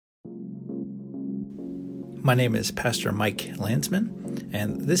My name is Pastor Mike Landsman,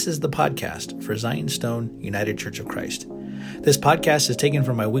 and this is the podcast for Zion Stone United Church of Christ. This podcast is taken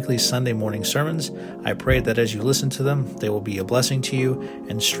from my weekly Sunday morning sermons. I pray that as you listen to them, they will be a blessing to you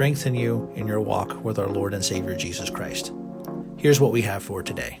and strengthen you in your walk with our Lord and Savior Jesus Christ. Here's what we have for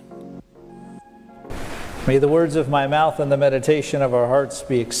today. May the words of my mouth and the meditation of our hearts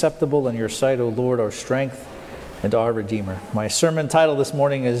be acceptable in your sight, O Lord, our strength and our Redeemer. My sermon title this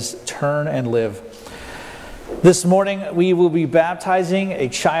morning is Turn and Live. This morning we will be baptizing a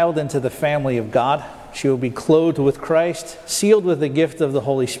child into the family of God. She will be clothed with Christ, sealed with the gift of the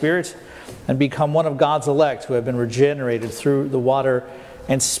Holy Spirit, and become one of God's elect who have been regenerated through the water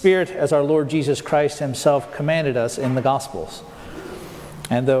and Spirit as our Lord Jesus Christ himself commanded us in the Gospels.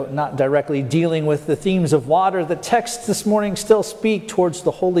 And though not directly dealing with the themes of water, the texts this morning still speak towards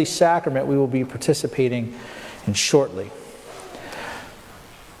the Holy Sacrament we will be participating in shortly.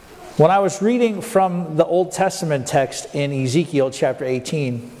 When I was reading from the Old Testament text in Ezekiel chapter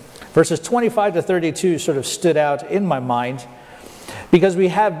 18, verses 25 to 32 sort of stood out in my mind because we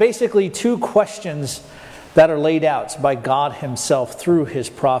have basically two questions that are laid out by God himself through his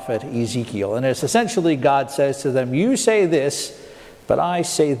prophet Ezekiel. And it's essentially God says to them, you say this, but I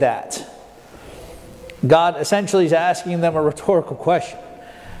say that. God essentially is asking them a rhetorical question,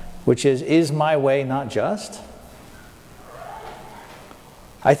 which is my way not just?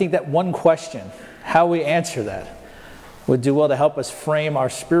 I think that one question, how we answer that, would do well to help us frame our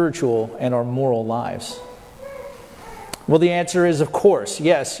spiritual and our moral lives. Well, the answer is, of course,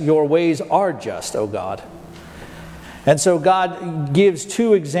 yes, your ways are just, O God. And so God gives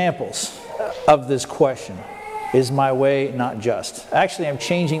two examples of this question. Is my way not just? Actually, I'm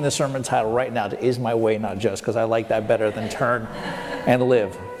changing the sermon title right now to Is My Way Not Just, because I like that better than Turn and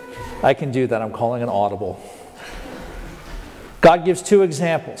Live. I can do that. I'm calling an audible. God gives two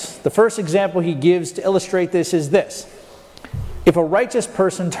examples. The first example he gives to illustrate this is this. If a righteous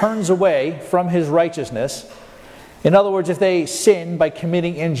person turns away from his righteousness, in other words, if they sin by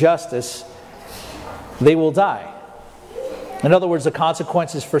committing injustice, they will die. In other words, the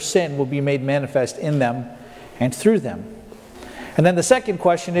consequences for sin will be made manifest in them and through them. And then the second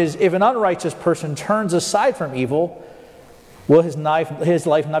question is, if an unrighteous person turns aside from evil, will his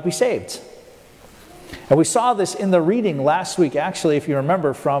life not be saved? And we saw this in the reading last week, actually, if you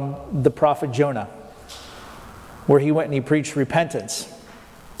remember, from the prophet Jonah, where he went and he preached repentance.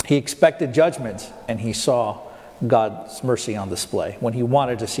 He expected judgment, and he saw God's mercy on display when he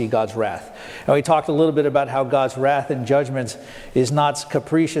wanted to see God's wrath. And we talked a little bit about how God's wrath and judgment is not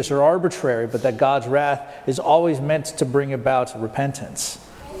capricious or arbitrary, but that God's wrath is always meant to bring about repentance.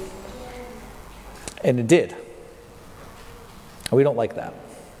 And it did. And we don't like that.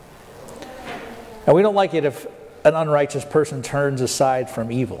 And we don't like it if an unrighteous person turns aside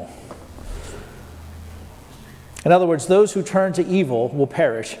from evil. In other words, those who turn to evil will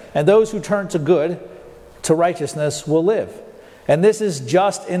perish, and those who turn to good, to righteousness, will live. And this is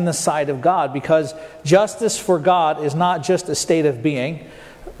just in the sight of God, because justice for God is not just a state of being,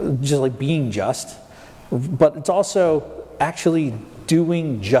 just like being just, but it's also actually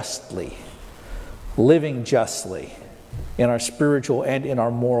doing justly, living justly in our spiritual and in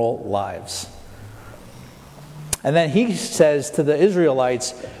our moral lives. And then he says to the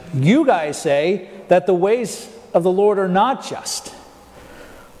Israelites, you guys say that the ways of the Lord are not just.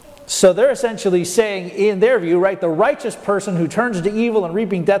 So they're essentially saying, in their view, right, the righteous person who turns to evil and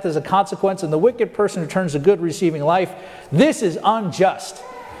reaping death as a consequence, and the wicked person who turns to good receiving life, this is unjust.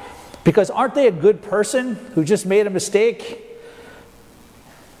 Because aren't they a good person who just made a mistake?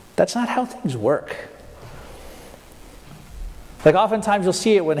 That's not how things work. Like oftentimes you'll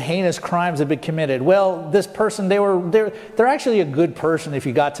see it when heinous crimes have been committed. Well, this person, they're actually a good person if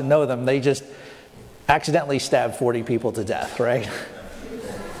you got to know them. They just accidentally stabbed 40 people to death, right?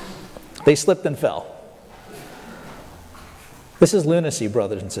 They slipped and fell. This is lunacy,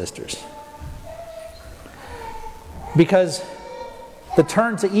 brothers and sisters. Because the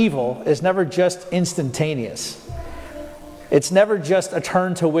turn to evil is never just instantaneous. It's never just a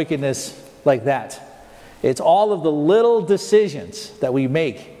turn to wickedness like that. It's all of the little decisions that we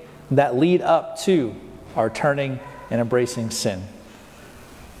make that lead up to our turning and embracing sin.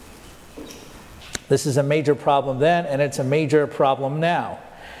 This is a major problem then, and it's a major problem now.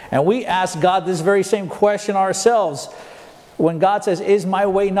 And we ask God this very same question ourselves. When God says, is my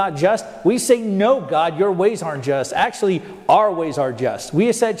way not just? We say, no, God, your ways aren't just. Actually, our ways are just. We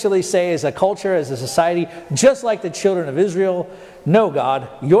essentially say as a culture, as a society, just like the children of Israel, no, God,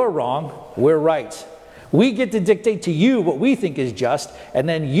 you're wrong, we're right. We get to dictate to you what we think is just, and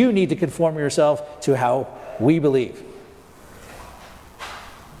then you need to conform yourself to how we believe.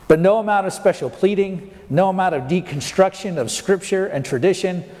 But no amount of special pleading, no amount of deconstruction of Scripture and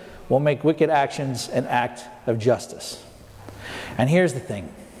tradition will make wicked actions an act of justice. And here's the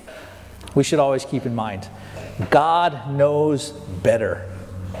thing we should always keep in mind. God knows better.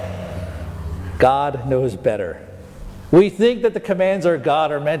 God knows better. We think that the commands of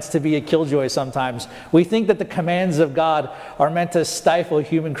God are meant to be a killjoy sometimes. We think that the commands of God are meant to stifle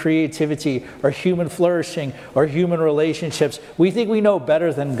human creativity or human flourishing or human relationships. We think we know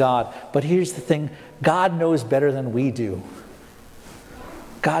better than God. But here's the thing. God knows better than we do.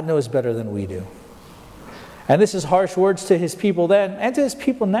 God knows better than we do. And this is harsh words to his people then and to his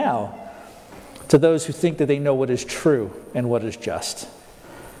people now, to those who think that they know what is true and what is just.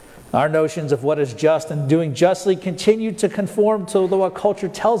 Our notions of what is just and doing justly continue to conform to what culture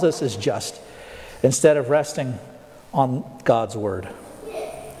tells us is just, instead of resting on God's word.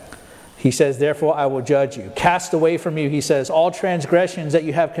 He says, therefore I will judge you. Cast away from you, he says, all transgressions that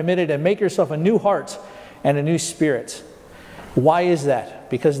you have committed, and make yourself a new heart and a new spirit. Why is that?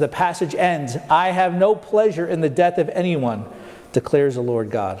 Because the passage ends, I have no pleasure in the death of anyone, declares the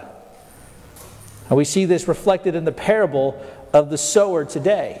Lord God. And we see this reflected in the parable of the sower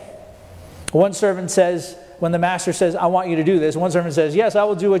today. One servant says, when the master says, I want you to do this, one servant says, yes, I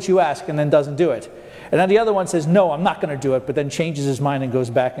will do what you ask, and then doesn't do it. And then the other one says, no, I'm not going to do it, but then changes his mind and goes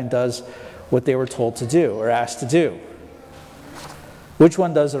back and does what they were told to do or asked to do. Which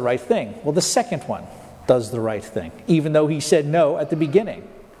one does the right thing? Well, the second one does the right thing, even though he said no at the beginning.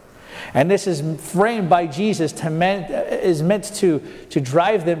 And this is framed by Jesus is meant to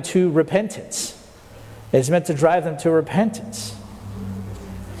drive them to repentance. It's meant to drive them to repentance.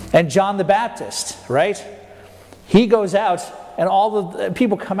 And John the Baptist, right? He goes out and all the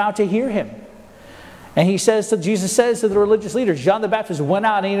people come out to hear him. And Jesus says to the religious leaders, John the Baptist went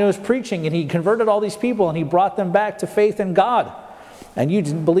out and he was preaching and he converted all these people and he brought them back to faith in God. And you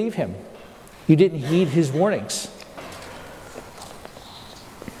didn't believe him. You didn't heed his warnings.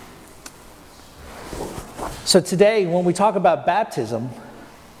 So today, when we talk about baptism,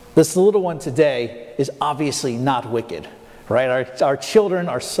 this little one today is obviously not wicked. Right? Our children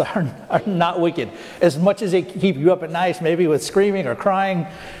are not wicked. As much as they keep you up at night, maybe with screaming or crying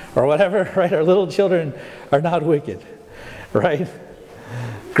or whatever, right? Our little children are not wicked, right?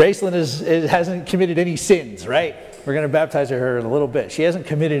 Graceland hasn't committed any sins, right? We're going to baptize her in a little bit. She hasn't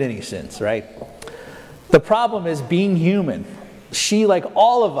committed any sins, right? The problem is being human. She, like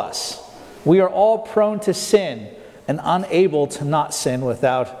all of us, we are all prone to sin and unable to not sin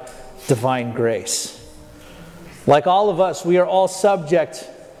without divine grace. Like all of us, we are all subject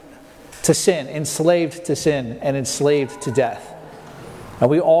to sin, enslaved to sin, and enslaved to death. And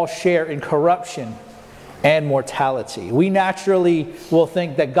we all share in corruption and mortality. We naturally will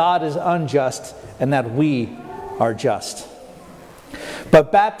think that God is unjust and that we are just.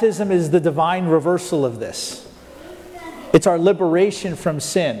 But baptism is the divine reversal of this. It's our liberation from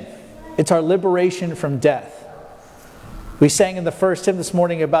sin. It's our liberation from death. We sang in the first hymn this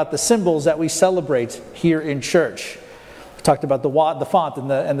morning about the symbols that we celebrate here in church. We talked about the font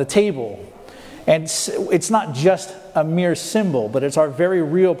and the table. And it's not just a mere symbol, but it's our very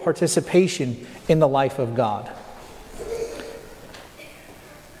real participation in the life of God.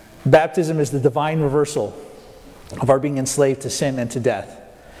 Baptism is the divine reversal of our being enslaved to sin and to death,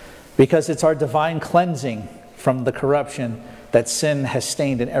 because it's our divine cleansing from the corruption that sin has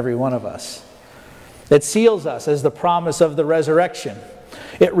stained in every one of us. It seals us as the promise of the resurrection.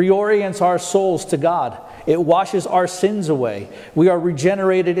 It reorients our souls to God. It washes our sins away. We are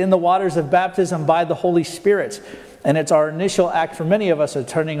regenerated in the waters of baptism by the Holy Spirit. And it's our initial act for many of us of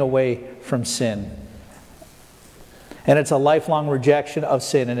turning away from sin. And it's a lifelong rejection of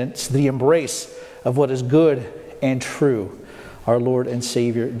sin. And it's the embrace of what is good and true, our Lord and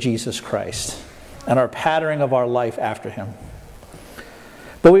Savior, Jesus Christ. And our patterning of our life after him.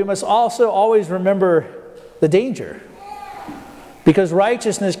 But we must also always remember the danger. Because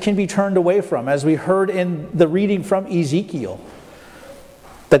righteousness can be turned away from, as we heard in the reading from Ezekiel,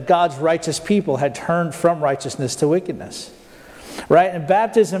 that God's righteous people had turned from righteousness to wickedness. Right? And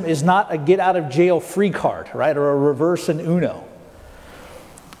baptism is not a get-out-of-jail-free card, right? Or a reverse in Uno.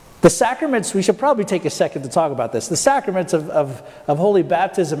 The sacraments, we should probably take a second to talk about this. The sacraments of Holy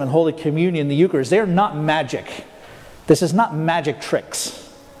Baptism and Holy Communion, the Eucharist, they're not magic. This is not magic tricks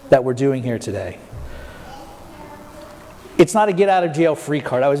that we're doing here today. It's not a get-out-of-jail-free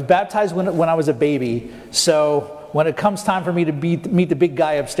card. I was baptized when I was a baby, so when it comes time for me to meet the big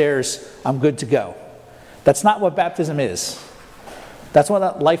guy upstairs, I'm good to go. That's not what baptism is. That's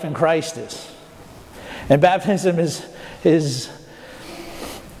what life in Christ is. And baptism is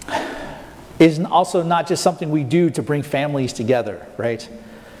also not just something we do to bring families together, right?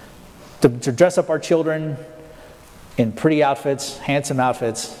 to dress up our children in pretty outfits, handsome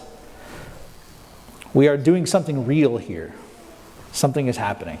outfits. We are doing something real here. Something is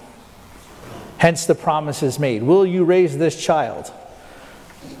happening. Hence the promise is made. Will you raise this child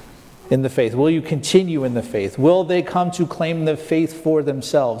in the faith? Will you continue in the faith? Will they come to claim the faith for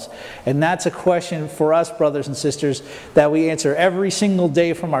themselves? And that's a question for us, brothers and sisters, that we answer every single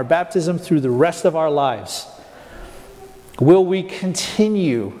day from our baptism through the rest of our lives. Will we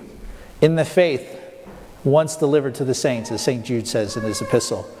continue in the faith once delivered to the saints, as St. Jude says in his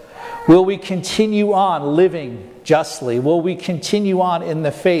epistle? Will we continue on living justly? Will we continue on in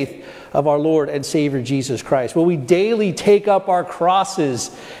the faith of our Lord and Savior Jesus Christ? Will we daily take up our crosses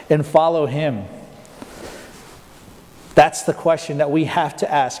and follow Him? That's the question that we have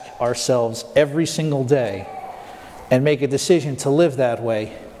to ask ourselves every single day and make a decision to live that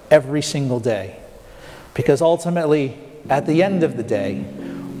way every single day. Because ultimately, at the end of the day,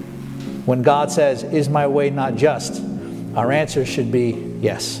 when God says, "Is my way not just?" our answer should be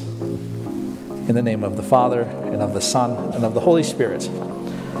yes. In the name of the Father, and of the Son, and of the Holy Spirit,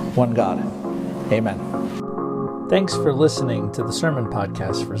 one God. Amen. Thanks for listening to the Sermon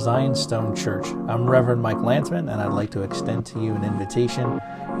Podcast for Zion Stone Church. I'm Reverend Mike Landsman, and I'd like to extend to you an invitation,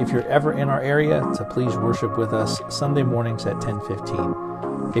 if you're ever in our area, to please worship with us Sunday mornings at 10:15.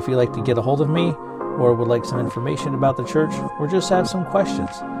 If you'd like to get a hold of me, or would like some information about the church, or just have some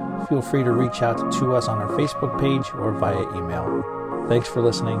questions, feel free to reach out to us on our Facebook page or via email. Thanks for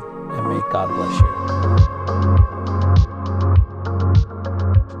listening, and may God bless you.